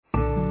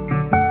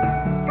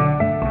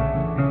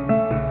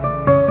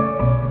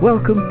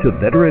Welcome to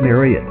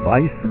Veterinary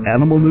Advice,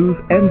 Animal News,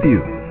 and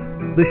Views,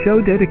 the show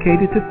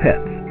dedicated to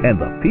pets and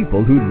the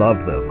people who love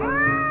them.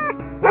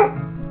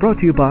 Brought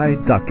to you by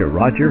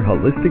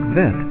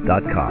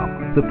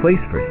drrogerholisticvet.com, the place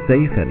for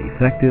safe and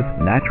effective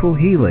natural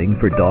healing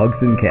for dogs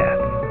and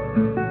cats.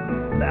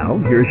 Now,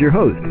 here's your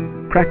host,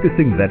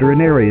 practicing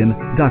veterinarian,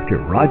 Dr.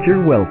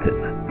 Roger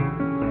Welton.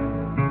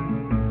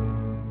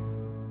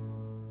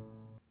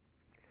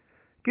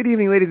 Good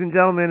evening, ladies and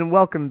gentlemen, and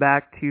welcome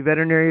back to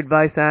Veterinary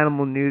Advice,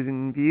 Animal News,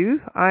 and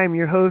Views. I am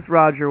your host,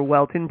 Roger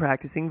Welton,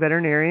 practicing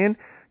veterinarian,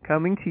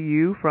 coming to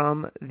you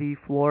from the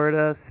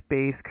Florida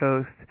Space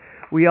Coast.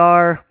 We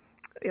are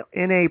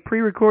in a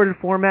pre-recorded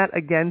format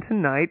again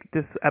tonight.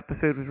 This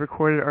episode was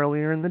recorded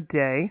earlier in the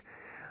day.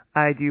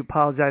 I do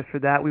apologize for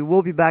that. We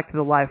will be back to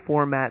the live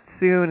format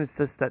soon. It's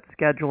just that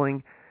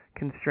scheduling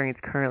constraints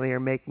currently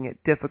are making it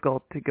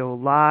difficult to go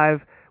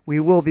live. We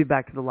will be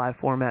back to the live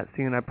format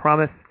soon, I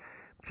promise.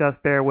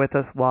 Just bear with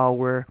us while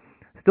we're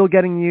still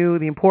getting you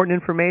the important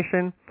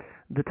information,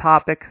 the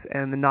topics,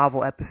 and the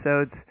novel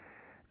episodes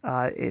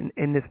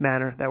in this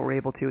manner that we're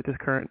able to at this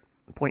current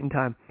point in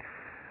time.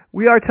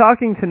 We are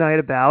talking tonight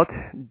about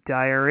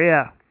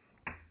diarrhea.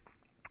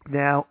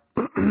 Now,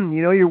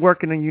 you know you're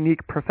working a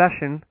unique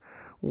profession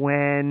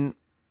when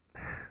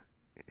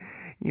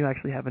you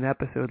actually have an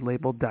episode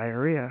labeled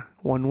diarrhea,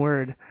 one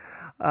word.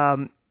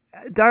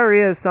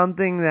 Diarrhea is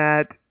something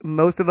that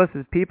most of us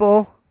as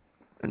people,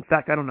 in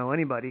fact, I don't know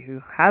anybody who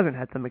hasn't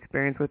had some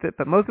experience with it,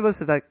 but most of us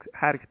have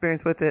had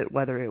experience with it,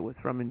 whether it was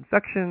from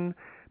infection,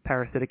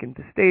 parasitic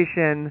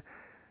infestation,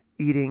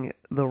 eating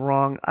the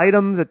wrong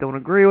items that don't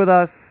agree with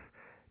us,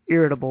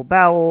 irritable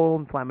bowel,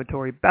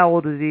 inflammatory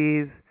bowel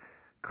disease,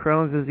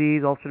 Crohn's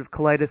disease, ulcerative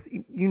colitis,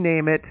 you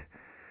name it.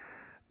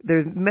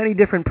 There's many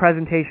different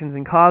presentations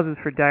and causes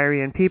for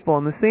diarrhea in people,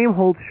 and the same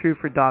holds true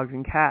for dogs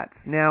and cats.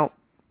 Now,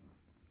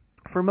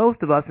 for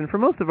most of us, and for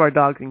most of our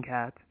dogs and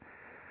cats,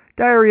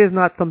 diarrhea is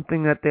not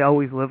something that they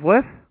always live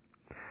with,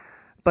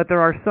 but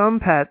there are some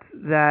pets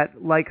that,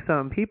 like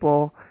some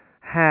people,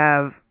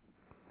 have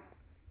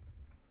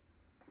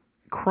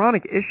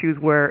chronic issues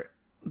where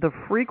the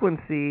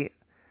frequency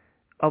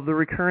of the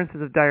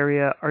recurrences of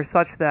diarrhea are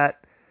such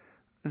that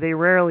they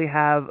rarely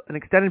have an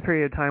extended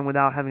period of time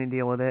without having to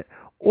deal with it,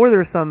 or there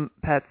are some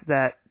pets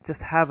that just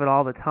have it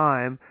all the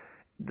time.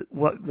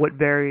 What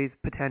varies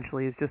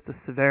potentially is just the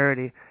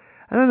severity.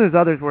 And then there's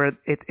others where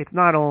it's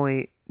not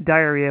only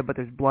diarrhea, but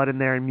there's blood in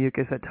there and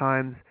mucus at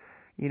times,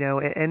 you know,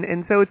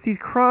 and so it's these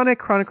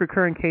chronic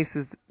recurring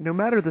cases, no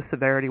matter the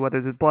severity,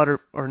 whether there's blood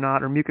or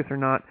not, or mucus or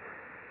not,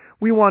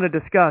 we want to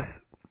discuss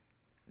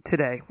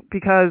today,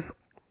 because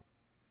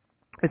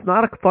it's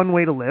not a fun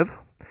way to live.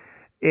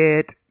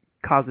 It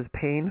causes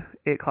pain,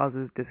 it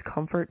causes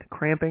discomfort,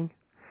 cramping.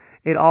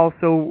 It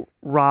also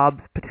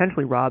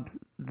potentially robs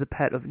the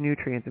pet of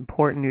nutrients,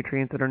 important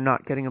nutrients that are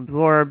not getting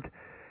absorbed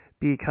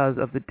because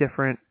of the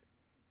different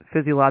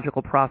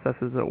physiological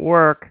processes at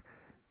work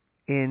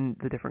in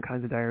the different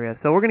kinds of diarrhea.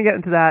 So we're going to get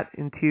into that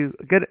in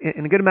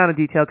a good amount of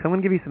detail, because I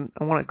want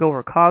to go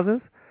over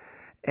causes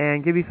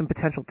and give you some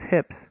potential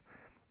tips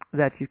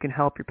that you can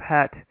help your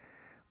pet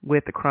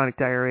with the chronic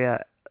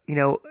diarrhea. You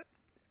know,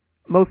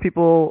 most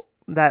people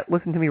that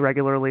listen to me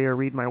regularly or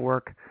read my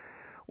work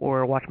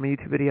or watch my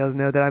YouTube videos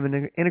know that I'm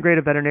an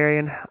integrative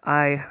veterinarian.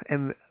 I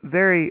am a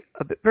very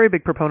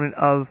big proponent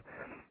of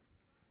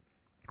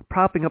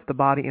propping up the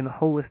body in a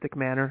holistic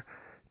manner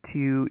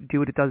to do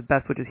what it does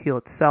best, which is heal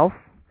itself.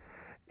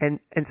 And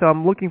so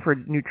I'm looking for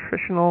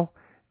nutritional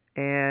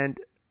and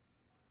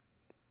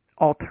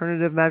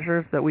alternative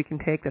measures that we can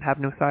take that have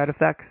no side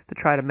effects to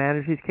try to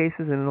manage these cases.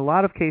 And in a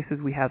lot of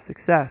cases, we have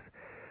success.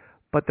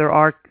 But there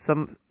are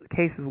some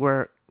cases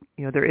where,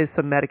 you know, there is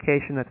some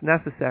medication that's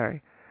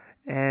necessary.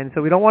 And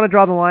so we don't want to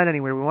draw the line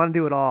anywhere. We want to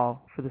do it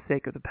all for the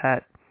sake of the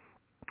pet.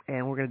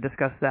 And we're going to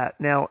discuss that.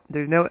 Now,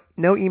 there's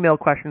no email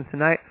questions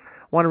tonight.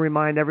 I want to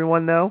remind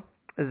everyone, though,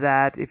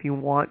 that if you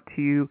want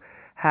to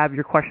have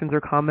your questions or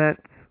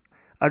comments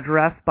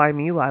addressed by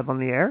me live on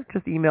the air,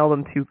 just email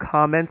them to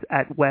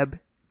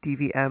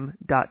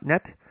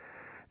comments@web-dvm.net.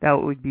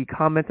 That would be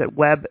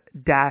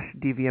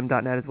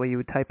comments@web-dvm.net is where you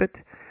would type it.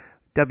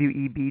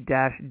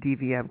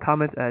 WEB-DVM,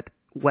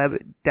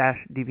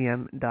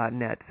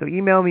 comments@web-dvm.net. So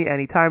email me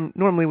anytime.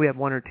 Normally we have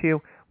one or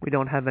two. We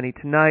don't have any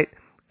tonight,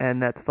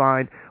 and that's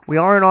fine. We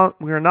are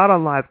not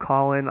on live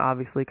call-in,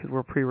 obviously, because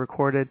we're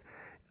pre-recorded.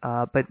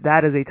 But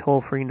that is a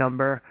toll-free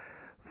number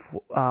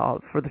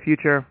for the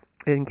future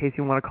in case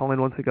you want to call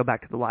in once we go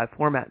back to the live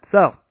format.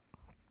 So,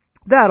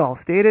 that all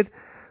stated,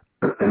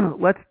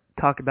 let's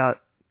talk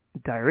about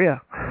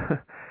diarrhea.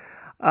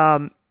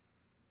 When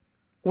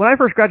I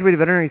first graduated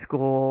veterinary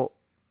school,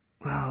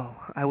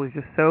 I was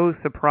just so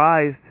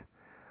surprised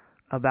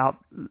about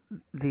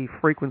the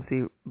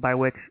frequency by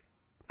which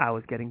I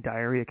was getting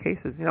diarrhea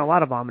cases. You know, a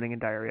lot of vomiting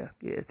and diarrhea.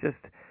 It just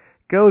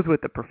goes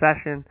with the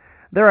profession.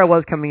 There I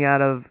was coming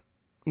out of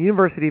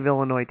University of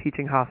Illinois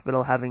Teaching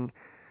Hospital, having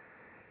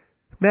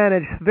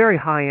managed very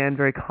high-end,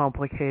 very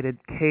complicated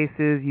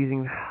cases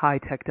using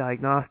high-tech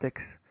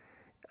diagnostics,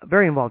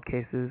 very involved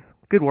cases,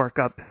 good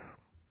workups,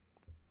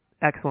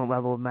 excellent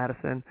level of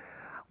medicine.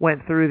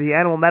 Went through the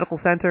Animal Medical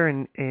Center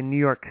in New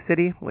York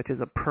City, which is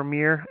a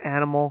premier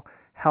animal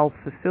health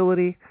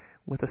facility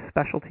with a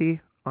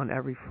specialty on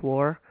every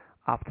floor.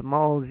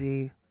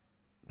 Ophthalmology,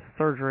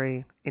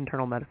 surgery,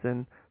 internal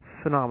medicine,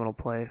 phenomenal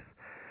place.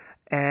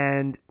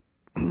 And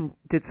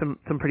did some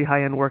pretty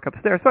high-end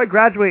workups there. So I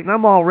graduate, and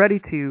I'm all ready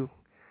to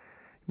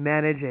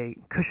manage a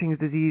Cushing's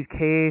disease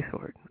case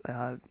or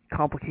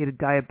complicated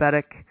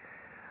diabetic,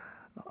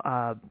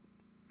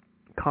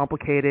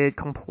 complicated,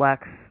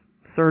 complex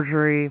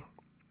surgery,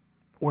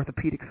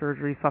 orthopedic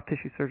surgery, soft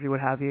tissue surgery, what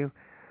have you.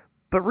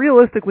 But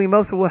realistically,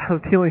 most of what I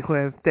was dealing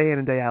with day in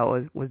and day out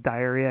was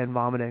diarrhea and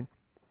vomiting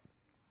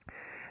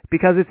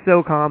because it's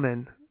so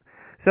common.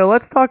 So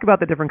let's talk about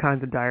the different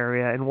kinds of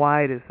diarrhea and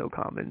why it is so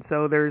common.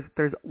 So there's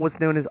what's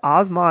known as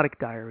osmotic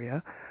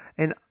diarrhea.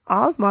 And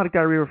osmotic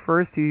diarrhea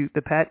refers to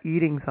the pet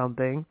eating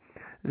something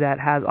that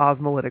has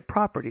osmolytic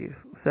properties.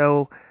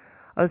 So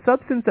a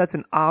substance that's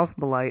an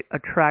osmolite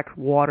attracts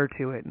water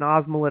to it. And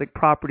osmolytic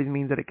properties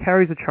means that it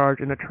carries a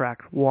charge and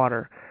attracts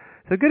water.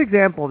 So a good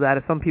example of that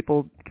is some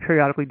people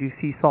periodically do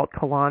sea salt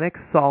colonics.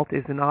 Salt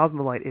is an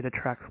osmolite. It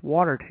attracts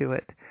water to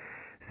it.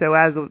 So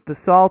as the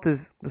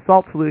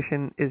salt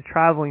solution is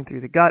traveling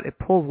through the gut, it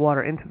pulls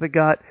water into the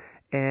gut,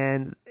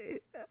 and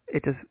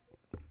it just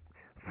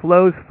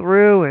flows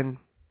through. And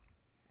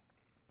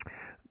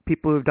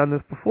people who've done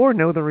this before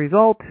know the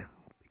result: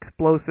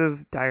 explosive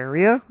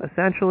diarrhea,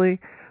 essentially.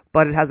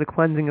 But it has a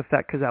cleansing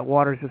effect because that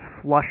water is just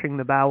flushing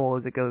the bowel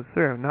as it goes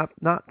through.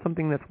 Not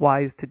something that's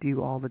wise to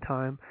do all the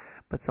time,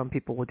 but some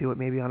people will do it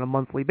maybe on a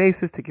monthly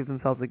basis to give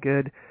themselves a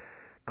good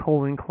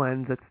colon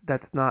cleanse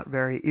that's not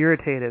very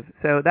irritative.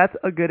 So that's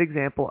a good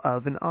example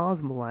of an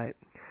osmolite.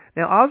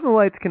 Now,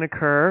 osmolites can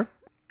occur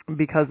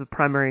because of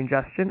primary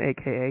ingestion,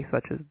 aka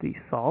such as the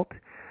salt,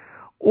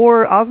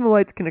 or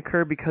osmolites can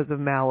occur because of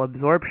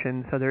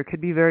malabsorption. So there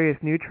could be various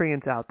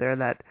nutrients out there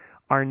that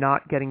are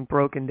not getting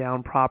broken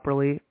down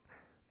properly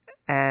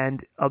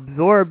and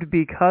absorbed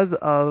because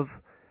of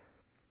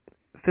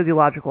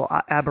physiological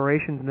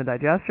aberrations in the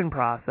digestion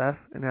process,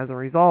 and as a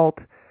result,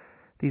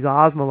 these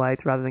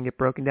osmolites, rather than get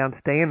broken down,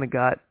 stay in the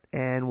gut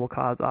and will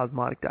cause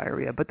osmotic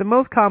diarrhea. But the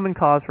most common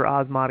cause for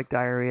osmotic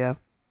diarrhea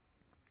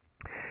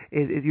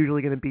is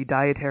usually going to be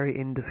dietary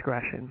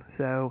indiscretion.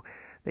 So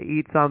they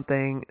eat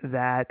something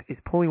that is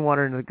pulling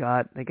water into the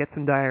gut, they get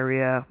some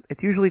diarrhea.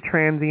 It's usually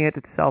transient,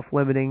 it's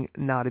self-limiting,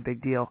 not a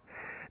big deal.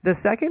 The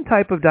second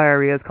type of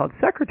diarrhea is called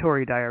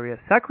secretory diarrhea.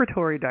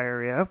 Secretory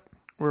diarrhea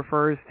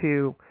refers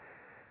to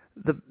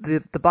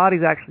the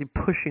body's actually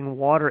pushing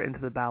water into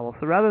the bowel.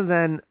 So rather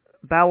than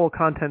bowel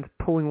contents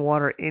pulling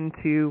water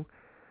into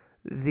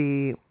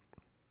the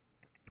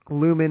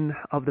lumen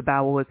of the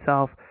bowel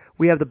itself,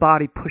 we have the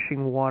body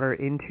pushing water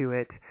into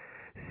it,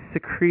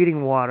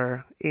 secreting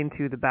water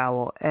into the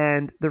bowel.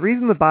 And the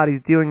reason the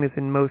body's doing this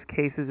in most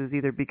cases is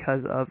either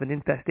because of an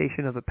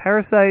infestation of a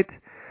parasite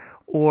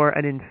or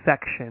an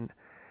infection.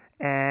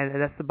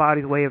 And that's the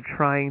body's way of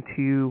trying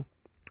to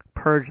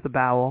purge the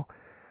bowel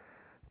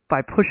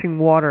by pushing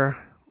water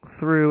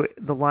through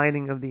the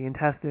lining of the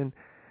intestine,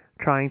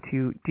 trying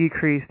to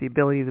decrease the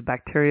ability of the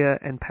bacteria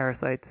and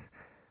parasites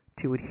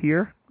to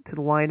adhere to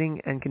the lining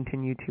and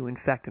continue to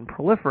infect and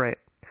proliferate.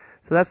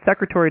 So that's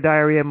secretory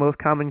diarrhea, most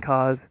common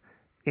cause,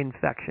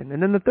 infection.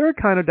 And then the third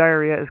kind of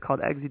diarrhea is called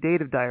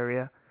exudative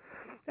diarrhea.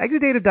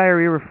 Exudative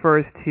diarrhea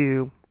refers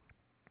to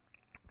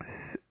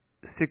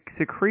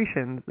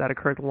secretions that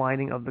occur at the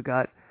lining of the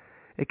gut.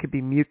 It could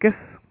be mucus,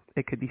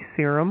 it could be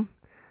serum,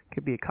 it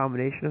could be a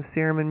combination of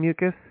serum and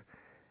mucus.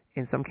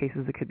 In some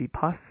cases it could be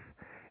pus,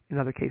 in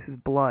other cases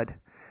blood.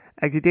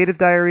 Exudative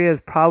diarrhea is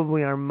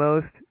probably our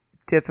most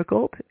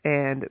difficult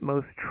and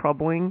most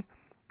troubling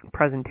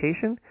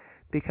presentation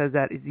because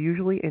that is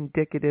usually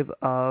indicative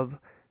of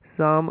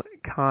some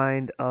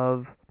kind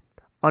of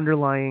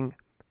underlying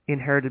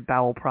inherited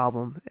bowel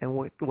problem. And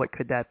what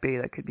could that be?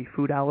 That could be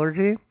food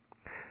allergy.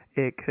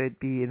 It could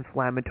be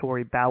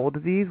inflammatory bowel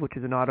disease, which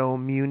is an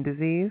autoimmune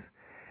disease.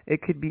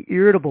 It could be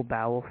irritable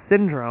bowel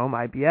syndrome,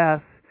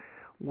 IBS,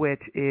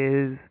 which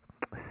is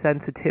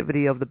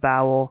sensitivity of the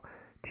bowel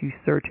to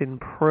certain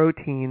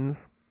proteins.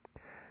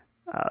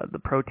 The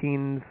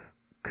proteins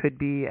could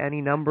be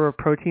any number of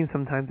proteins.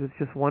 Sometimes it's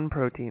just one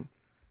protein.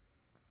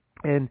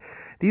 And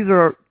these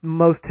are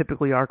most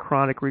typically our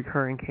chronic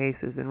recurring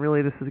cases. And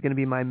really this is going to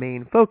be my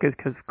main focus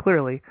because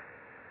clearly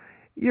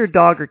your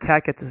dog or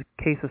cat gets a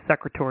case of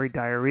secretory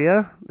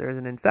diarrhea. There's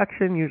an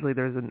infection. Usually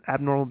there's an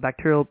abnormal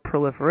bacterial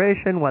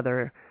proliferation,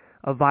 whether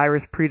a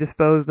virus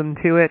predisposed them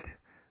to it,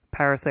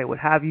 parasite, what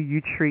have you.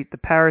 You treat the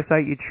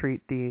parasite, you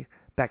treat the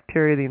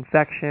bacteria, the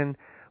infection.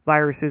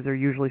 Viruses are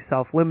usually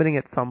self-limiting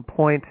at some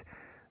point,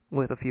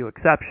 with a few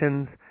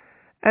exceptions,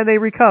 and they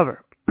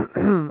recover.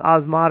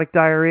 Osmotic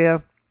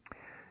diarrhea,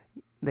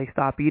 they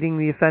stop eating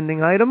the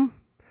offending item.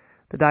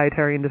 The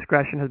dietary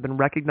indiscretion has been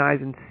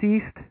recognized and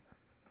ceased.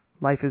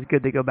 Life is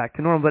good, they go back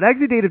to normal. But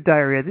exudative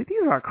diarrhea, these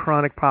are our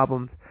chronic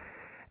problems.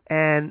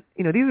 And,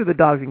 these are the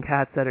dogs and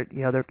cats that are,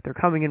 they're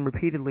coming in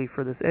repeatedly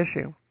for this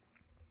issue.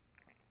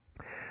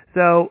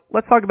 So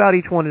let's talk about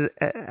each one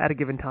at a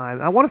given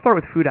time. I want to start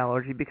with food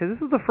allergy because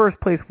this is the first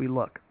place we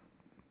look.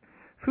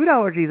 Food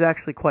allergy is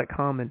actually quite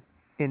common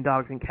in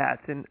dogs and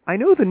cats, and I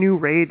know the new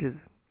rage is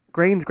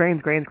grains,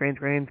 grain-free.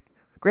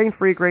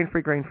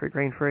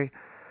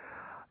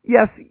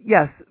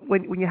 Yes.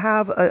 When you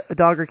have a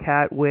dog or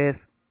cat with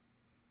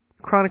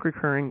chronic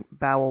recurring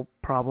bowel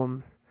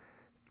problems,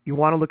 you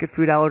want to look at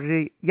food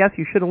allergy. Yes,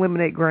 you should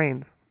eliminate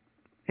grains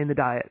in the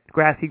diet.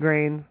 Grassy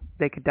grains,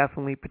 they could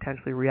definitely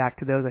potentially react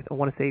to those. I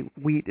want to say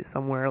wheat is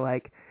somewhere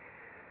like,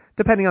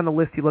 depending on the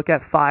list you look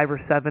at, 5 or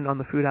 7 on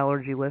the food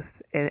allergy list.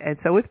 And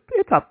so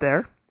it's up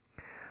there.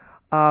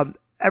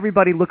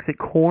 Everybody looks at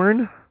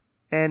corn,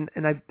 and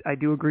I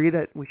do agree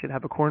that we should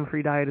have a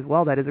corn-free diet as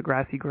well. That is a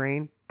grassy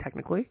grain,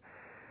 technically.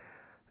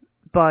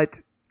 But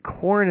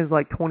corn is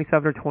like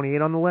 27 or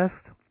 28 on the list.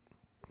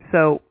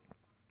 So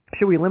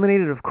should we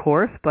eliminate it? Of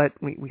course, but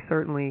we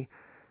certainly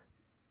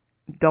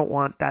don't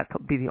want that to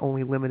be the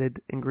only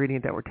limited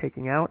ingredient that we're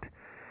taking out.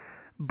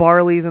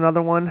 Barley is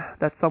another one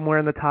that's somewhere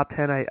in the top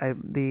 10.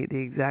 The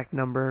exact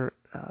number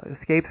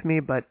escapes me,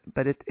 but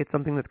it's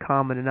something that's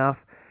common enough.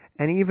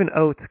 And even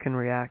oats can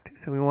react,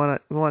 so we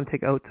want to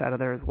take oats out of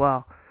there as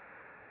well.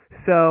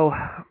 So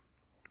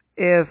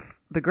if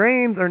the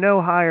grains are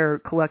no higher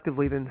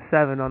collectively than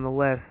 7 on the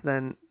list,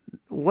 then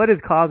what is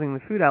causing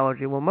the food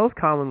allergy? Well, most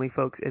commonly,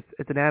 folks,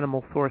 it's an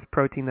animal source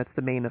protein that's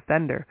the main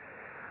offender.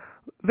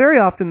 Very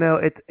often, though,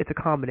 it's a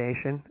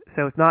combination.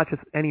 So it's not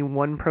just any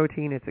one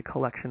protein, it's a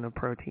collection of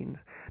proteins.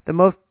 The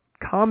most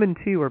common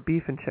two are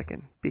beef and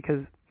chicken,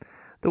 because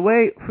the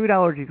way food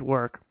allergies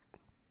work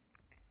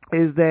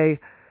is the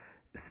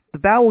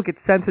bowel gets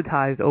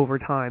sensitized over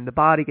time. The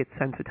body gets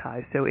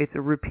sensitized. So it's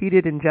a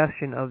repeated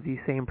ingestion of these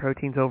same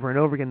proteins over and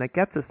over again that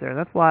gets us there. And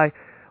that's why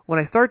when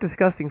I start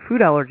discussing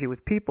food allergy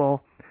with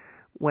people,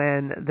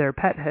 when their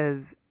pet has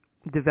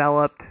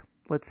developed,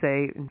 let's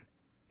say,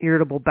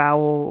 irritable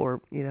bowel or,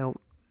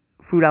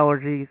 food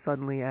allergy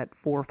suddenly at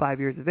 4 or 5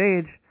 years of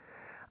age,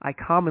 I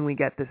commonly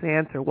get this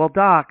answer, well,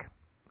 doc,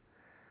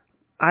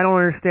 I don't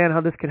understand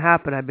how this can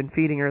happen. I've been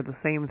feeding her the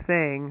same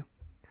thing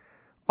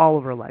all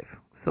of her life.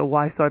 So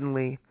why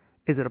suddenly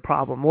is it a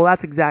problem? Well,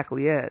 that's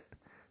exactly it.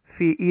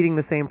 Eating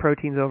the same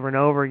proteins over and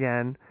over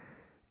again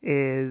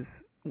is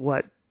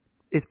what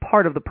is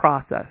part of the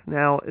process.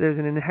 Now, there's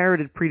an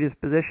inherited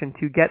predisposition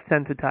to get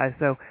sensitized,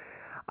 so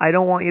I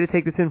don't want you to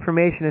take this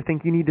information and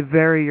think you need to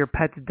vary your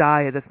pet's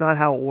diet. That's not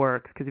how it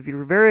works, because if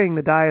you're varying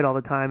the diet all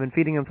the time and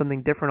feeding them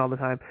something different all the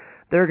time,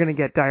 they're going to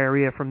get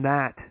diarrhea from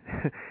that.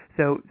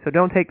 So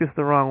don't take this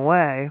the wrong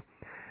way.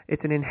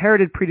 It's an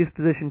inherited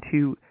predisposition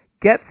to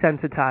get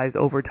sensitized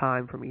over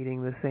time from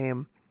eating the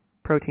same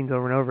proteins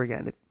over and over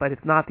again, but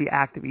it's not the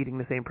act of eating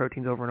the same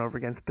proteins over and over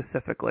again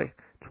specifically.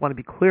 Just want to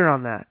be clear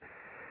on that.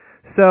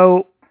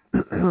 So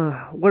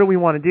what do we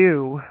want to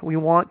do? We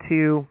want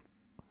to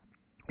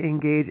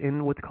engage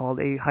in what's called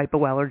a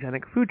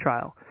hypoallergenic food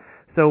trial.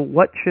 So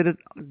what should a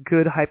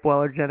good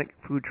hypoallergenic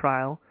food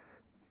trial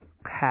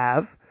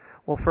have?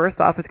 Well, first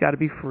off, it's got to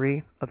be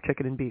free of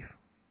chicken and beef.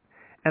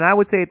 And I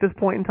would say at this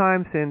point in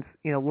time, since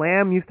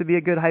lamb used to be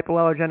a good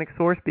hypoallergenic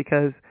source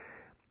because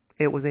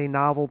it was a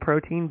novel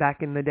protein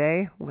back in the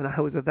day when I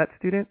was a vet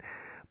student,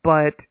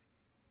 but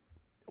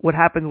what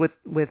happens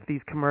with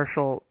these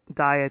commercial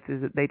diets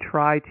is that they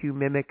try to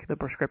mimic the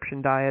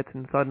prescription diets,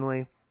 and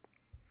suddenly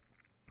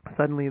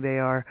they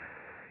are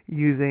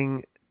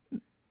using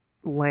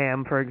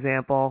lamb, for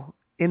example,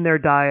 in their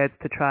diets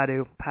to try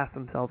to pass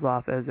themselves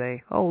off as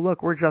oh,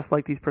 look, we're just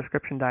like these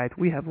prescription diets.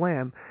 We have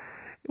lamb,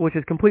 which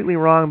is completely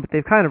wrong, but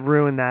they've kind of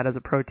ruined that as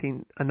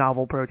a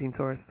novel protein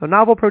source. So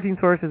novel protein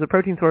source is a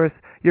protein source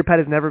your pet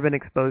has never been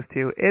exposed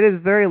to. It is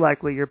very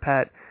likely your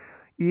pet,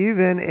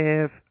 even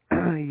if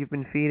you've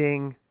been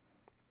feeding,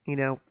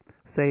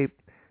 say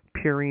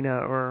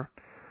Purina or,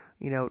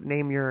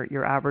 name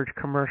your average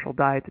commercial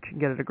diet that you can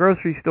get at a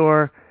grocery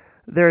store,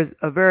 there's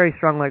a very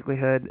strong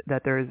likelihood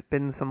that there's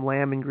been some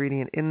lamb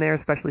ingredient in there,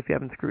 especially if you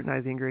haven't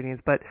scrutinized the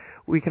ingredients. But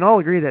we can all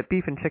agree that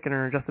beef and chicken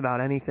are just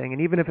about anything.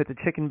 And even if it's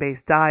a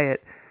chicken-based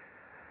diet,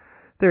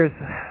 there's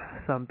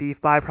some beef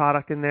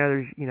byproduct in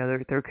there.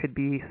 There's, there could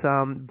be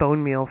some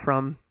bone meal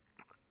from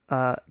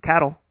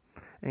cattle,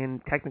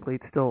 and technically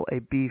it's still a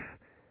beef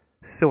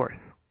source,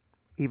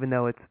 even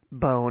though it's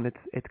bone.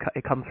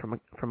 It comes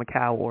from a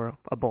cow or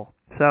a bull.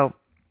 So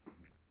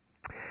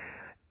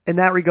in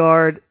that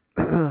regard,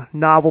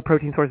 novel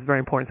protein source is very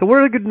important. So what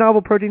are the good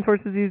novel protein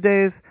sources these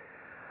days?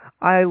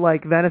 I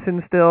like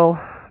venison still.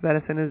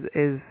 Venison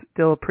is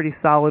still a pretty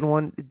solid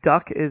one.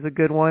 Duck is a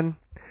good one.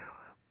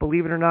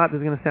 Believe it or not, this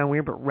is going to sound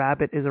weird, but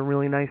rabbit is a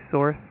really nice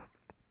source.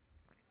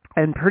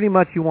 And pretty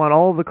much you want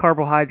all of the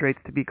carbohydrates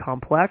to be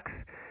complex,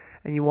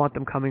 and you want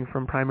them coming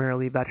from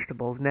primarily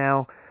vegetables.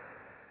 Now,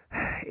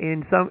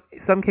 in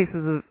some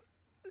cases of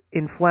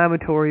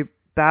inflammatory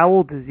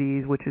bowel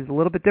disease, which is a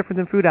little bit different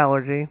than food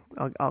allergy,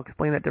 I'll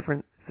explain that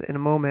difference in a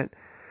moment,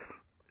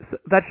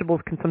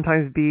 vegetables can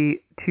sometimes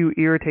be too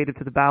irritated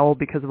to the bowel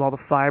because of all the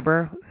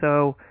fiber.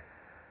 So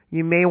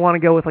you may want to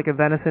go with like a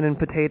venison and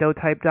potato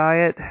type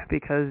diet,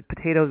 because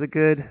potato is a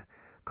good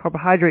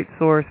carbohydrate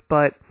source,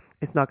 but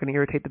It's not going to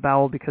irritate the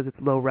bowel because it's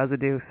low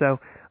residue. So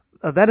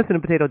a venison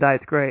and potato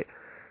diet's great.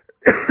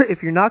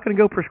 If you're not going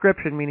to go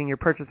prescription, meaning you're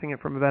purchasing it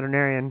from a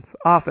veterinarian's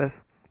office,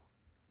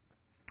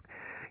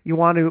 you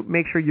want to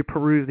make sure you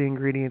peruse the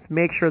ingredients.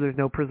 Make sure there's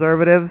no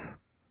preservatives,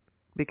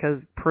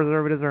 because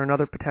preservatives are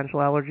another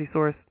potential allergy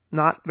source.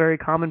 Not very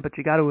common, but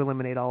you got to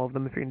eliminate all of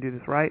them if you're going to do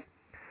this right.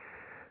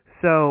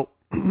 So,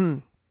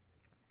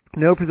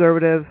 no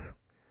preservatives,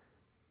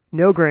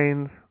 no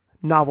grains,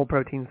 novel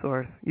protein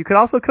source. You could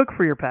also cook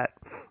for your pet.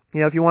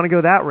 If you want to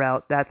go that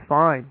route, that's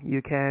fine.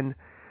 You can,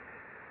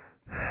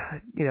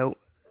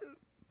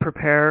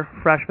 prepare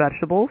fresh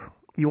vegetables.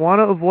 You want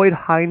to avoid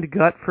hind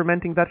gut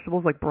fermenting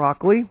vegetables like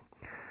broccoli.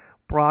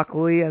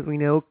 Broccoli, as we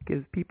know,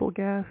 gives people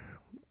gas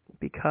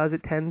because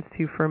it tends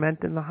to ferment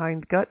in the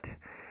hind gut.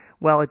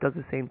 Well, it does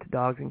the same to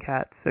dogs and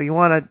cats. So you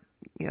want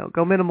to,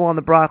 go minimal on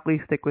the broccoli.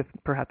 Stick with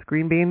perhaps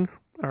green beans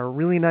are a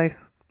really nice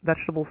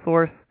vegetable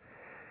source.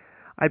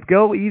 I'd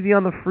go easy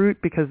on the fruit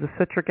because the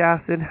citric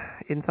acid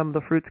in some of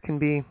the fruits can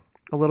be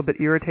a little bit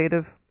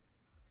irritative.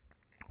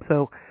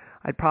 So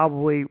I'd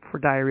probably, for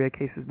diarrhea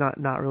cases,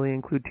 not really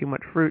include too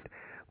much fruit.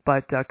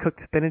 But cooked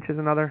spinach is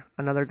another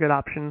good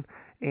option.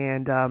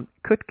 And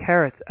cooked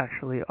carrots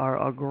actually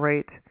are a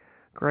great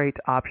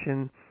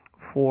option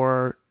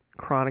for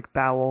chronic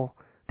bowel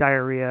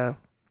diarrhea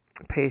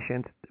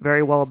patients.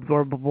 Very well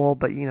absorbable,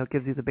 but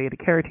gives you the beta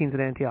carotenes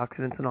and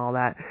antioxidants and all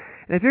that.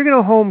 And if you're going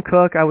to home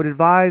cook, I would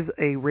advise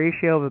a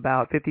ratio of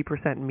about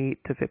 50% meat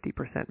to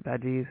 50%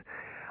 veggies.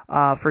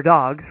 For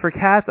dogs. For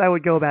cats, I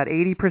would go about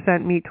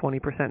 80% meat,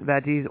 20%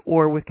 veggies.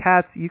 Or with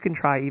cats, you can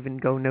try even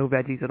go no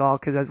veggies at all,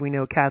 because as we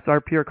know, cats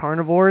are pure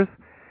carnivores.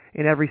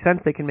 In every sense,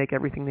 they can make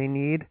everything they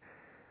need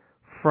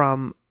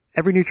from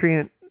every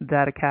nutrient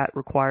that a cat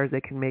requires.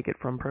 They can make it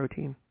from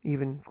protein,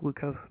 even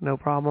glucose, no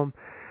problem.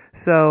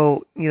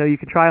 So, you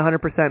can try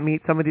 100%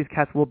 meat. Some of these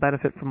cats will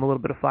benefit from a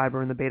little bit of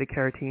fiber in the beta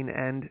carotene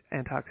and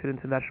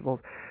antioxidants and vegetables.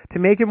 To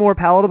make it more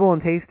palatable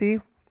and tasty,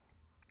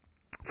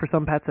 for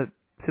some pets that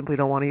simply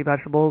don't want to eat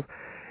vegetables,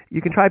 you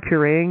can try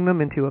pureeing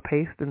them into a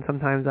paste, and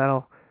sometimes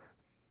that'll,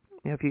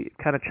 if you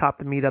kind of chop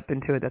the meat up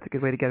into it, that's a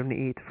good way to get them to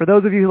eat. For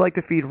those of you who like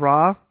to feed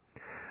raw,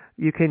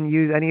 you can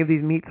use any of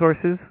these meat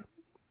sources.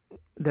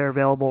 They're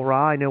available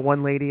raw. I know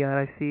one lady that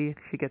I see,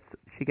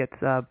 she gets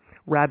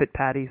rabbit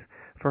patties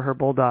for her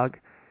bulldog,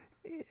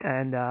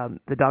 and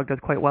the dog does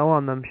quite well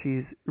on them.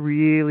 She's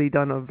really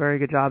done a very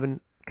good job in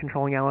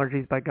controlling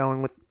allergies by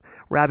going with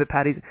rabbit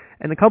patties.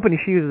 And the company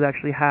she uses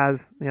actually has,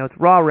 it's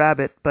raw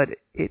rabbit, but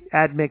it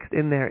admixed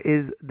in there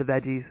is the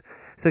veggies,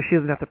 so she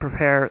doesn't have to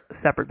prepare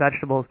separate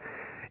vegetables.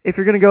 If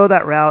you're going to go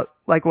that route,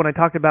 like when I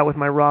talked about with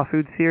my raw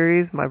food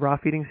series, my raw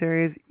feeding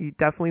series, you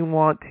definitely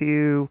want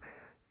to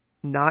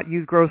not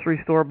use grocery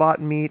store-bought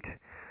meat.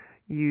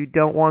 You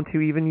don't want to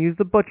even use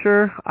the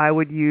butcher. I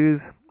would use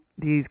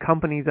these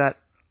companies that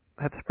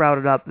have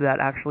sprouted up that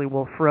actually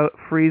will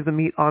freeze the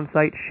meat on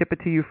site, ship it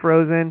to you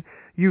frozen.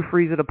 You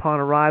freeze it upon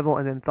arrival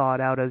and then thaw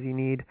it out as you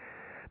need,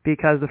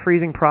 because the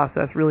freezing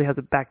process really has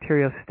a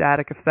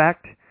bacteriostatic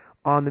effect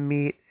on the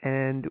meat.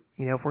 And,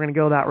 if we're going to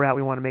go that route,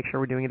 we want to make sure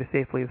we're doing it as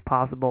safely as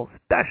possible,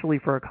 especially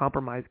for a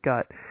compromised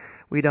gut.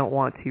 We don't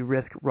want to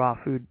risk raw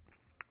food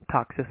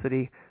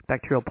toxicity,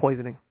 bacterial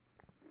poisoning.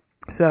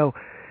 So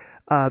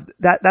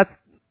that's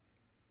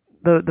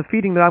the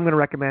feeding that I'm going to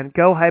recommend.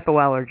 Go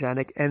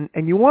hypoallergenic,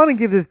 and you want to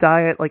give this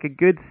diet like a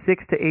good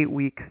 6 to 8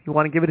 weeks. You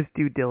want to give it its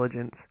due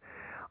diligence.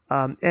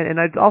 And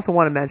I also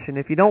want to mention,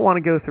 if you don't want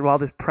to go through all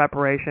this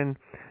preparation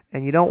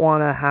and you don't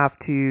want to have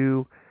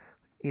to,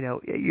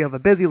 you have a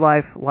busy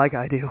life like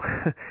I do,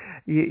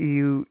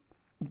 you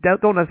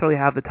don't necessarily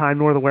have the time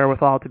nor the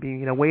wherewithal to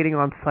be, waiting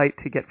on site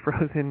to get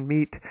frozen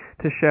meat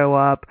to show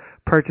up,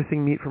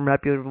 purchasing meat from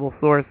reputable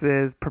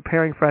sources,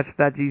 preparing fresh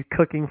veggies,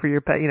 cooking for your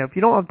pet. If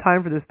you don't have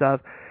time for this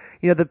stuff,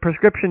 the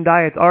prescription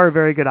diets are a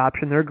very good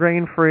option. They're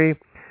grain-free,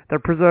 they're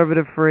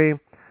preservative-free.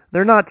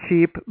 They're not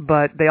cheap,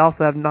 but they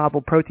also have novel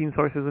protein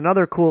sources.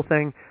 Another cool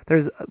thing,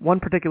 there's one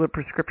particular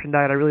prescription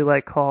diet I really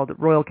like called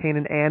Royal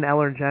Canin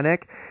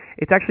Allergenic.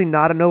 It's actually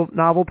not a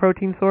novel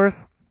protein source.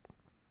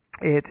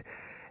 It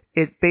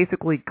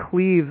basically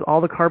cleaves all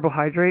the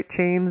carbohydrate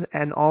chains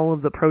and all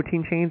of the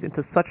protein chains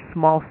into such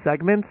small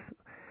segments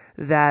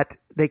that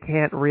they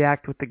can't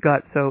react with the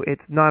gut. So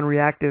it's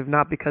non-reactive,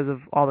 not because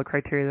of all the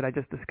criteria that I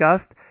just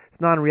discussed.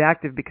 It's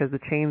non-reactive because the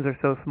chains are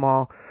so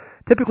small.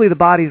 Typically, the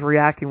body's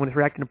reacting when it's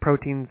reacting to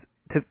proteins,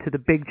 to the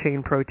big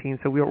chain proteins.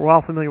 So we're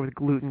all familiar with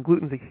gluten.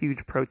 Gluten's a huge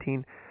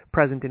protein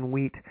present in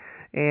wheat.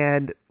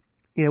 And,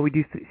 we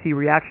do see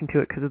reaction to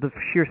it because of the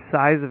sheer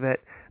size of it.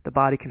 The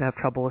body can have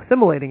trouble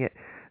assimilating it.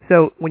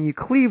 So when you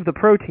cleave the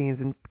proteins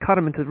and cut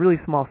them into really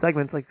small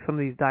segments, like some of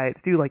these diets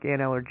do, like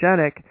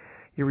anallergenic,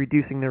 you're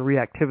reducing their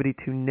reactivity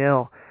to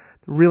nil.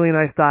 Really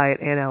nice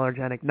diet,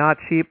 analergenic. Not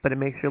cheap, but it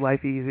makes your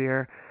life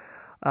easier.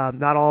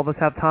 Not all of us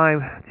have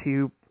time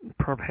to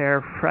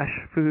prepare fresh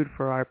food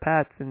for our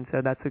pets, and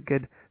so that's a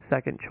good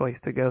second choice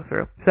to go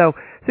through. So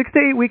 6 to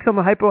 8 weeks on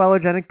the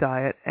hypoallergenic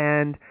diet,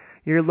 and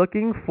you're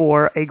looking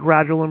for a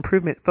gradual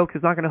improvement. Folks,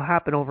 it's not going to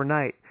happen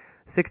overnight.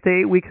 6 to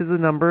 8 weeks is the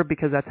number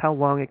because that's how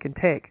long it can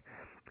take.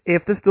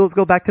 If the stools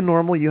go back to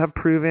normal, you have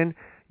proven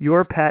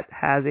your pet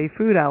has a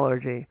food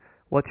allergy.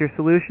 What's your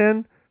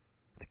solution?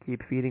 To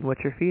keep feeding what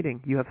you're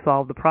feeding. You have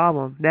solved the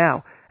problem.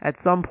 Now, at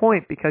some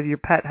point, because your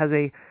pet has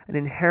an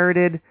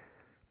inherited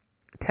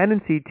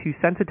tendency to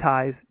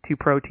sensitize to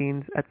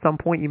proteins, at some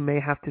point you may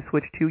have to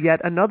switch to yet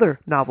another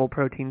novel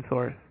protein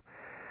source.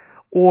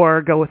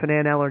 Or go with an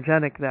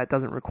anallergenic that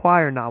doesn't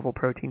require a novel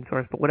protein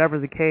source. But whatever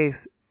the case,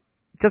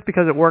 just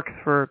because it works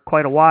for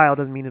quite a while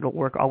doesn't mean it'll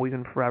work always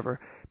and forever,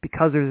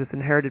 because there's this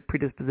inherited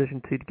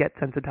predisposition to get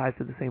sensitized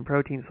to the same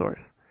protein source.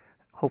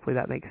 Hopefully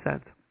that makes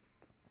sense.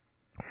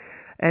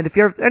 And if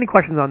you have any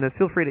questions on this,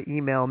 feel free to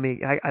email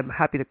me. I'm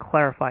happy to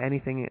clarify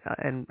anything,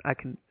 and I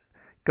can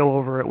go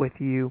over it with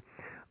you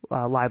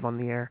live on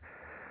the air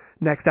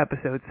next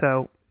episode.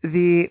 So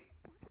the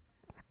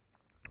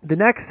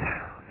next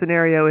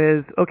scenario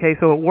is, okay,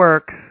 so it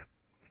works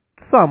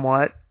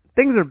somewhat.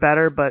 Things are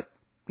better, but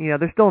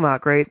they're still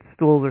not great.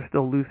 Stools are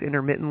still loose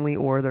intermittently,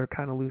 or they're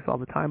kind of loose all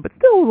the time, but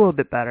still a little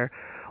bit better.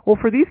 Well,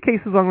 for these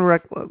cases,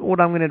 what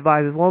I'm going to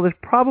advise is, well, there's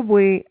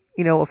probably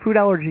a food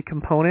allergy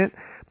component,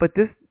 but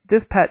this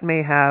pet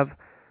may have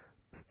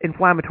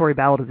inflammatory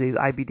bowel disease,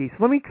 IBD. So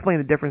let me explain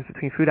the difference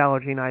between food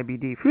allergy and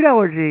IBD. Food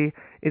allergy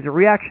is a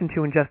reaction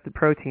to ingested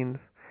proteins,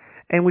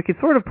 and we could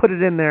sort of put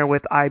it in there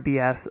with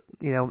IBS,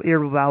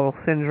 irritable bowel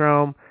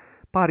syndrome.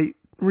 Body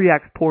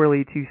reacts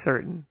poorly to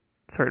certain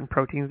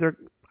proteins.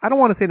 I don't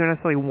want to say they're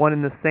necessarily one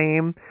and the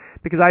same,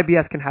 because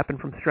IBS can happen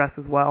from stress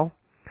as well.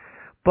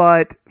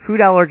 But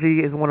food allergy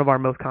is one of our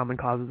most common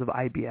causes of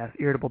IBS,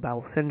 irritable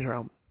bowel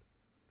syndrome.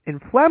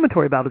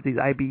 Inflammatory bowel disease,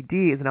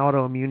 IBD, is an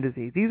autoimmune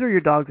disease. These are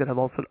your dogs that have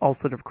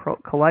ulcerative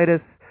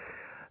colitis.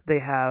 They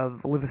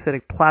have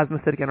lymphocytic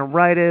plasmacytic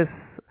enteritis,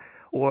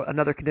 or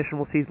another condition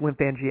we'll see is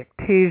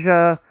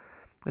lymphangiectasia.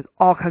 There's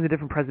all kinds of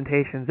different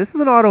presentations. This is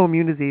an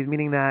autoimmune disease,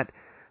 meaning that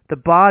the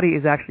body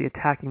is actually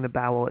attacking the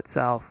bowel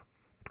itself.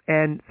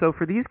 And so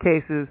for these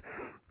cases,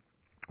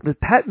 the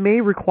pet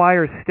may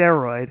require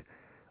steroid,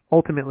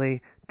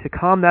 ultimately, to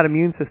calm that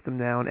immune system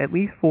down, at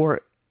least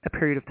for a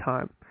period of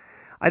time.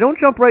 I don't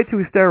jump right to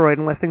a steroid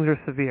unless things are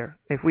severe.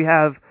 If we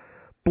have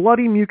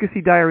bloody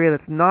mucousy diarrhea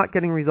that's not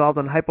getting resolved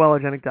on a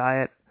hypoallergenic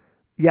diet,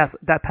 yes,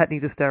 that pet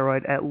needs a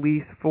steroid at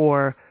least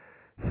for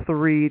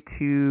 3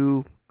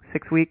 to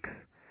 6 weeks.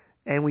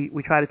 And we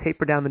try to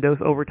taper down the dose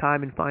over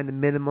time and find the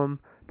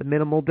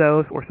minimal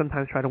dose, or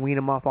sometimes try to wean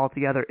them off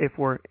altogether. If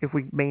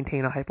we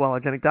maintain a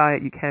hypoallergenic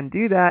diet, you can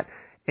do that,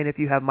 and if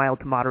you have mild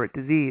to moderate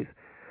disease.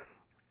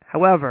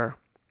 However,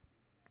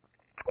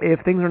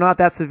 if things are not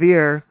that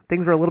severe,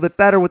 things are a little bit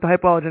better with the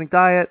hypoallergenic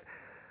diet,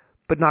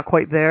 but not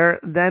quite there,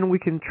 then we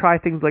can try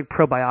things like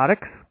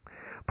probiotics.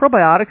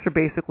 Probiotics are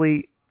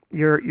basically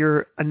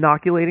you're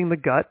inoculating the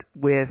gut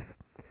with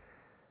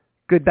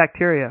good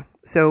bacteria.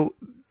 So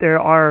there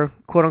are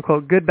quote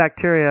unquote good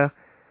bacteria,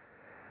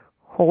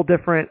 whole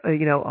different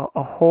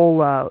a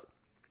whole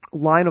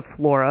line of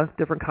flora,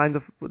 different kinds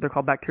of, they're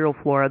called bacterial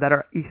flora, that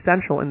are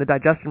essential in the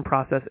digestion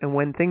process. And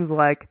when things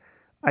like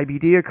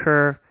IBD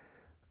occur,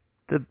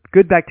 the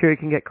good bacteria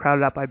can get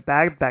crowded out by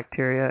bad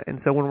bacteria. And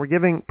so when we're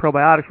giving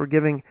probiotics, we're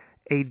giving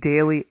a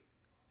daily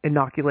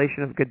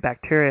inoculation of good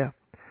bacteria.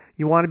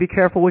 You want to be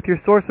careful with your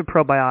source of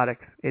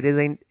probiotics. It is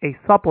a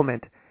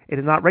supplement. It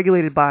is not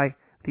regulated by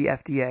the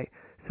FDA.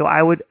 So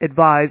I would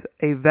advise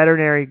a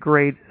veterinary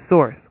grade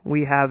source.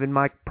 We have in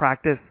my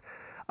practice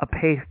a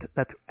paste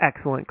that's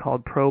excellent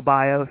called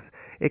ProBios.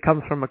 It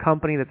comes from a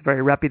company that's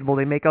very reputable.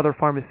 They make other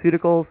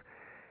pharmaceuticals,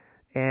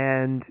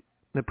 and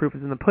the proof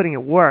is in the pudding.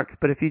 It works.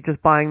 But if you're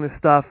just buying this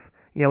stuff,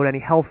 at any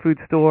health food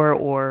store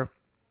or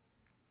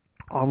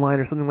online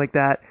or something like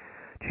that,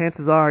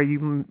 chances are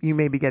you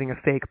may be getting a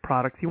fake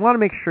product. So you want to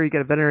make sure you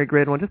get a veterinary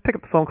grade one. Just pick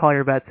up the phone, call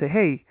your vet, say,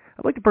 hey,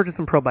 I'd like to purchase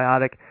some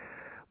probiotic.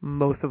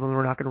 Most of them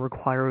are not going to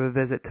require a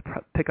visit to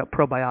pick up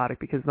probiotic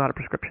because it's not a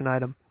prescription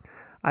item.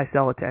 I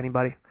sell it to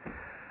anybody.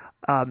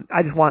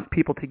 I just want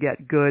people to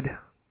get good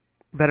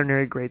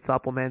veterinary grade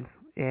supplements,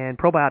 and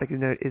probiotic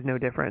is no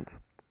different.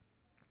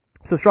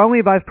 So strongly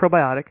advise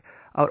probiotic.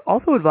 I would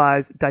also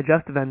advise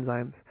digestive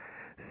enzymes.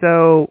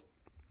 So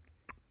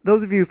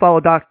those of you who follow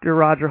Dr.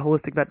 Roger,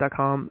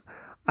 holisticvet.com,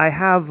 I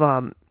have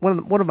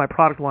one of my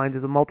product lines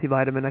is a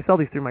multivitamin. I sell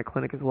these through my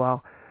clinic as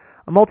well.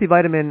 A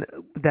multivitamin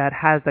that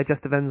has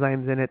digestive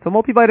enzymes in it. So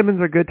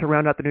multivitamins are good to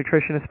round out the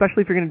nutrition,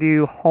 especially if you're going to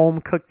do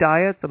home-cooked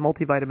diets. A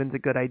multivitamin's a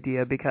good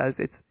idea because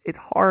it's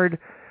hard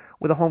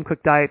with a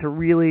home-cooked diet to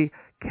really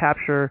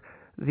capture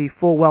the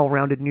full,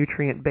 well-rounded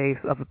nutrient base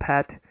of a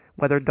pet,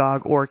 whether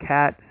dog or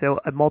cat. So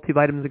a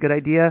multivitamin is a good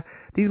idea.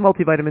 These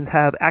multivitamins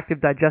have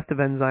active digestive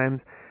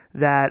enzymes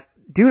that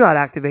do not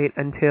activate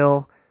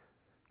until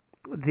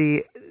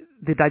the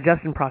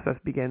digestion process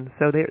begins.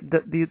 So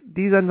these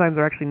enzymes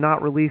are actually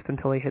not released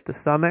until they hit the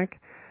stomach.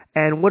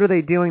 And what are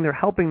they doing? They're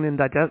helping in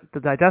the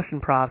digestion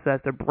process.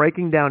 They're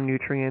breaking down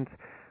nutrients,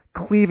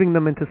 cleaving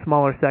them into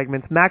smaller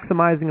segments,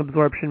 maximizing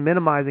absorption,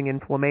 minimizing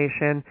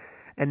inflammation,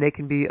 and they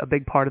can be a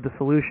big part of the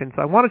solution.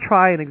 So I want to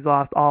try and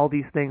exhaust all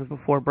these things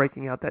before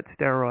breaking out that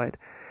steroid.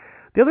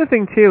 The other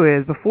thing, too,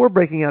 is before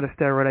breaking out a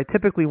steroid, I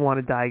typically want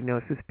a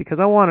diagnosis because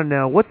I want to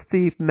know what's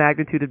the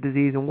magnitude of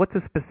disease and what's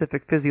the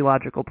specific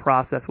physiological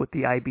process with the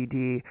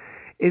IBD.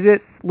 Is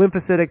it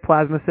lymphocytic,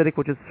 plasmacytic,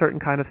 which is a certain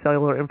kind of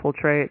cellular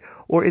infiltrate,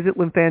 or is it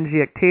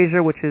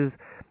lymphangiectasia, which is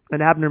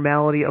an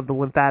abnormality of the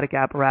lymphatic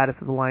apparatus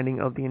of the lining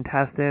of the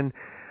intestine?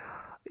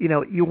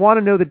 You want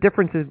to know the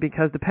differences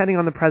because depending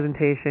on the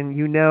presentation,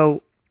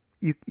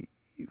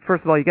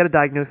 first of all, you get a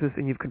diagnosis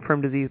and you've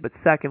confirmed disease, but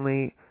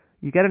secondly,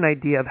 you get an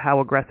idea of how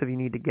aggressive you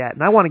need to get.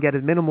 And I want to get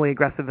as minimally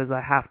aggressive as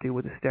I have to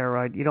with a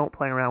steroid. You don't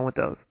play around with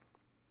those.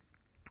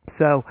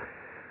 So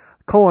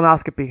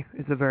colonoscopy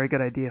is a very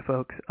good idea,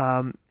 folks.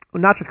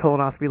 Not just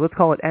colonoscopy, let's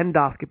call it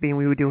endoscopy, and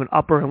we would do an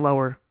upper and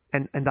lower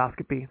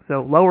endoscopy.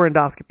 So lower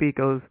endoscopy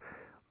goes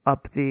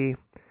up the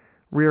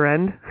rear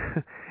end,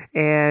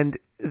 and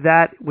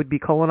that would be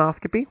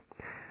colonoscopy.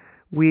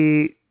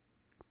 We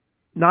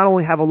not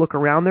only have a look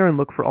around there and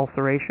look for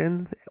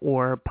ulcerations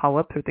or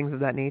polyps or things of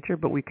that nature,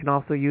 but we can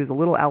also use a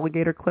little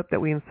alligator clip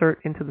that we insert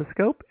into the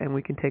scope, and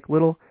we can take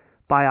little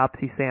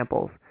biopsy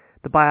samples.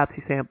 The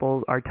biopsy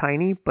samples are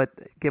tiny, but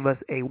give us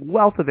a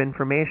wealth of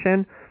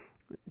information.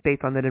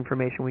 Based on that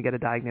information, we get a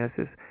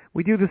diagnosis.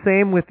 We do the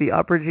same with the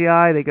upper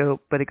GI,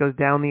 but it goes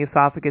down the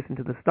esophagus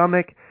into the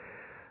stomach.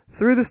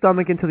 Through the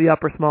stomach into the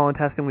upper small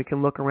intestine, we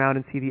can look around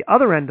and see the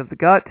other end of the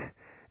gut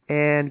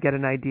and get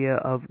an idea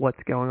of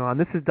what's going on.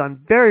 This is done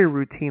very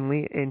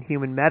routinely in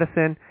human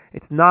medicine.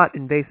 It's not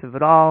invasive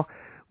at all.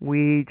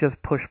 We just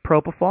push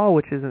propofol,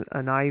 which is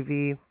an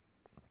IV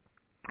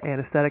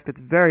anesthetic that's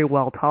very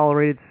well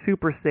tolerated,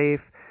 super safe,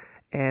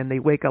 and they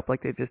wake up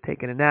like they've just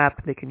taken a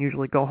nap. They can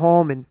usually go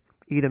home and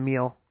eat a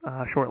meal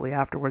shortly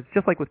afterwards,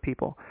 just like with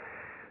people.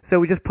 So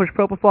we just push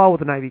propofol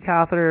with an IV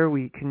catheter.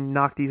 We can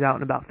knock these out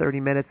in about 30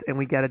 minutes, and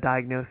we get a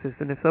diagnosis.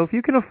 And if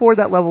you can afford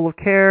that level of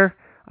care,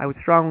 I would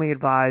strongly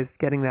advise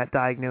getting that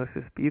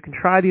diagnosis. But you can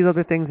try these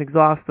other things,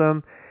 exhaust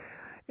them,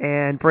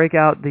 and break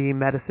out the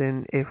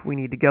medicine if we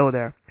need to go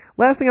there.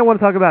 Last thing I want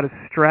to talk about is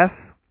stress.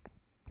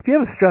 If you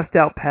have a stressed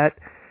out pet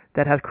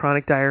that has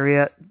chronic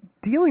diarrhea,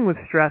 dealing with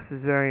stress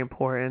is very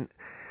important.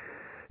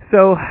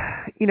 So,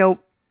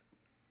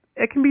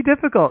 it can be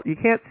difficult. You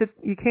can't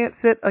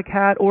sit a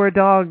cat or a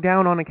dog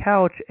down on a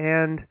couch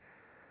and,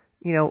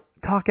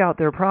 talk out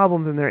their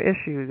problems and their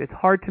issues. It's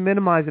hard to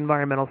minimize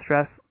environmental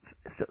stress.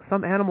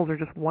 Some animals are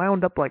just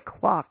wound up like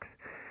clocks.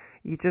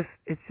 It's just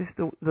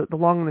the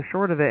long and the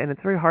short of it, and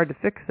it's very hard to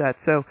fix that.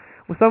 So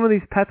with some of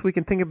these pets, we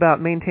can think about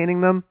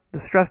maintaining them,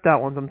 the stressed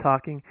out ones I'm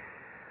talking,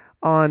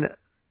 on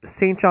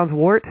St. John's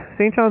wort.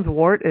 St. John's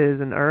wort is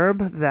an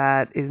herb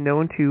that is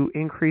known to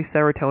increase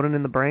serotonin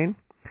in the brain.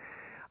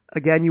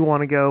 Again, you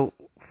want to go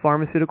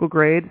pharmaceutical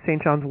grade,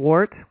 St. John's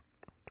wort.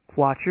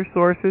 Watch your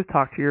sources,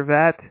 talk to your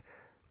vet,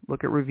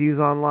 look at reviews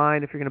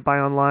online. If you're going to buy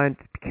online,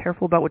 be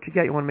careful about what you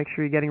get. You want to make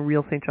sure you're getting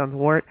real St. John's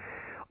wort.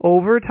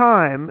 Over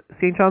time,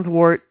 St. John's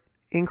wort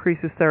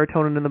increases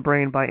serotonin in the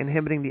brain by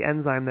inhibiting the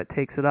enzyme that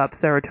takes it up.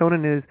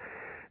 Serotonin is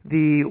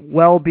the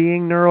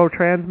well-being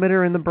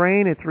neurotransmitter in the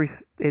brain.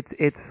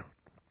 It's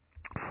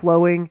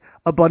flowing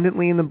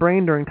abundantly in the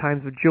brain during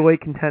times of joy,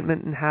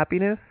 contentment, and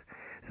happiness.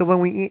 So when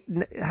we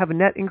have a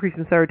net increase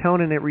in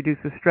serotonin, it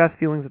reduces stress,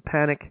 feelings of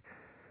panic,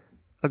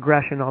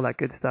 aggression, all that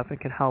good stuff. It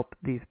can help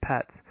these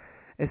pets.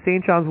 If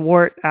St. John's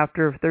wort,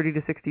 after 30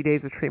 to 60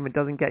 days of treatment,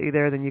 doesn't get you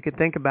there, then you can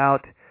think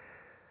about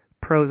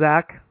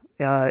Prozac.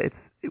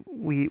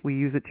 We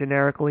use it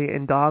generically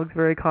in dogs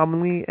very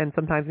commonly, and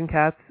sometimes in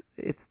cats.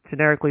 It's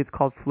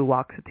called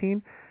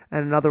fluoxetine,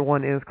 and another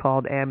one is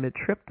called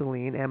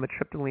amitriptyline.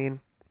 Amitriptyline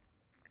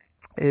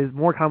is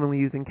more commonly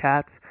used in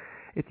cats.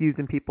 It's used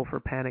in people for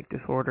panic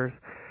disorders.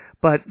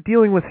 But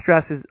dealing with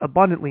stress is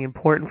abundantly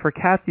important. For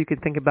cats, you can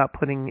think about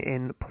putting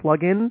in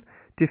plug-in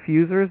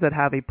diffusers that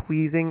have a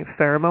pleasing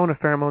pheromone. A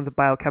pheromone is a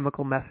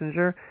biochemical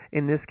messenger.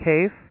 In this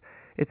case,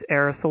 it's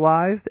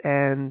aerosolized,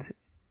 and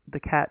the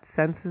cat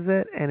senses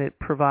it, and it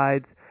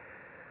provides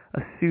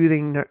a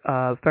soothing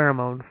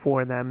pheromone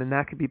for them, and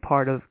that could be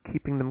part of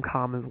keeping them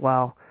calm as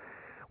well.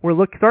 We're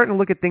starting to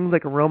look at things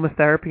like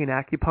aromatherapy and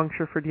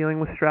acupuncture for dealing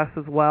with stress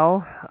as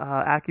well.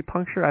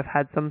 Acupuncture, I've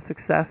had some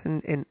success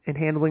in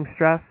handling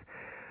stress.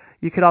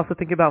 You could also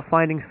think about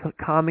finding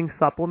calming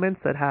supplements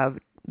that have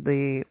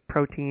the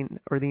protein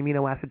or the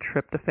amino acid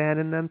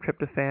tryptophan in them.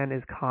 Tryptophan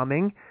is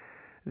calming.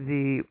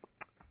 The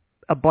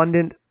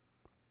abundant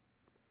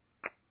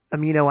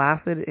amino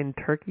acid in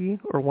turkey,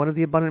 or one of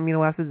the abundant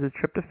amino acids, is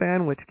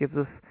tryptophan, which gives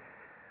us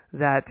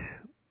that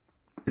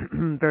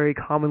very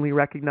commonly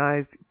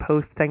recognized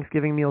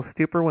post-Thanksgiving meal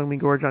stupor when we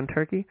gorge on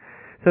turkey.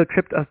 So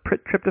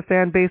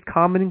tryptophan-based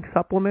calming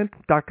supplement,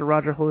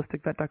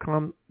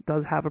 drrogerholisticvet.com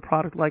does have a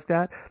product like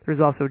that. There's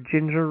also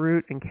ginger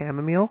root and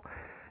chamomile.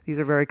 These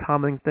are very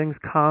calming things.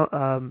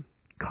 Kava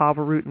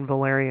root and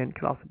valerian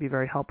could also be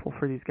very helpful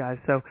for these guys.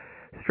 So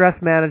stress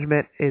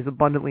management is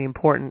abundantly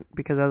important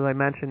because, as I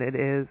mentioned, it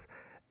is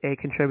a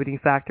contributing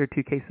factor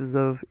to cases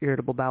of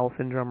irritable bowel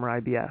syndrome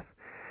or IBS.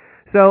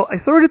 So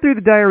I sorted through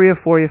the diarrhea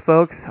for you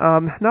folks.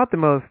 Not the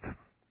most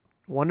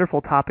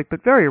Wonderful topic,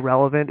 but very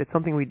relevant. It's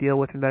something we deal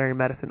with in veterinary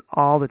medicine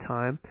all the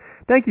time.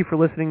 Thank you for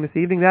listening this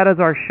evening. That is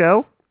our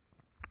show.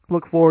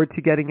 Look forward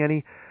to getting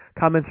any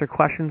comments or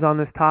questions on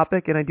this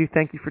topic, and I do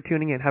thank you for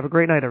tuning in. Have a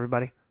great night,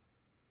 everybody.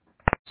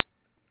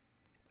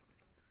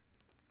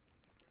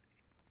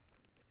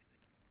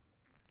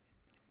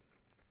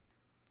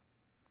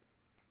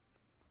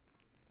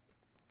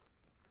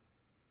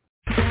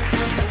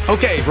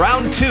 Okay,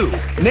 round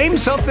two. Name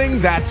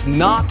something that's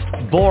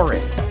not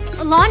boring.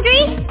 A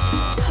laundry?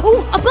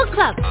 Ooh, a book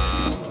club.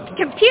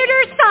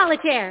 Computer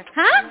solitaire,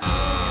 huh?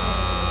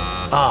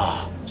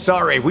 Ah,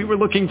 sorry, we were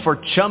looking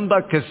for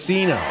Chumba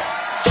Casino.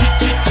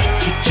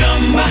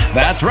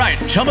 That's right,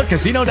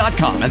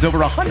 ChumbaCasino.com has over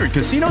 100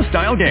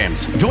 casino-style games.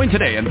 Join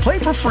today and play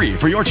for free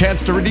for your chance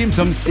to redeem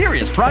some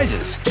serious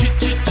prizes.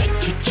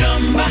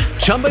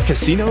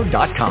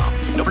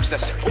 ChumbaCasino.com. No purchase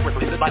necessary. Void where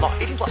prohibited by law.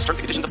 18+ terms and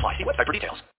conditions apply. See website for details.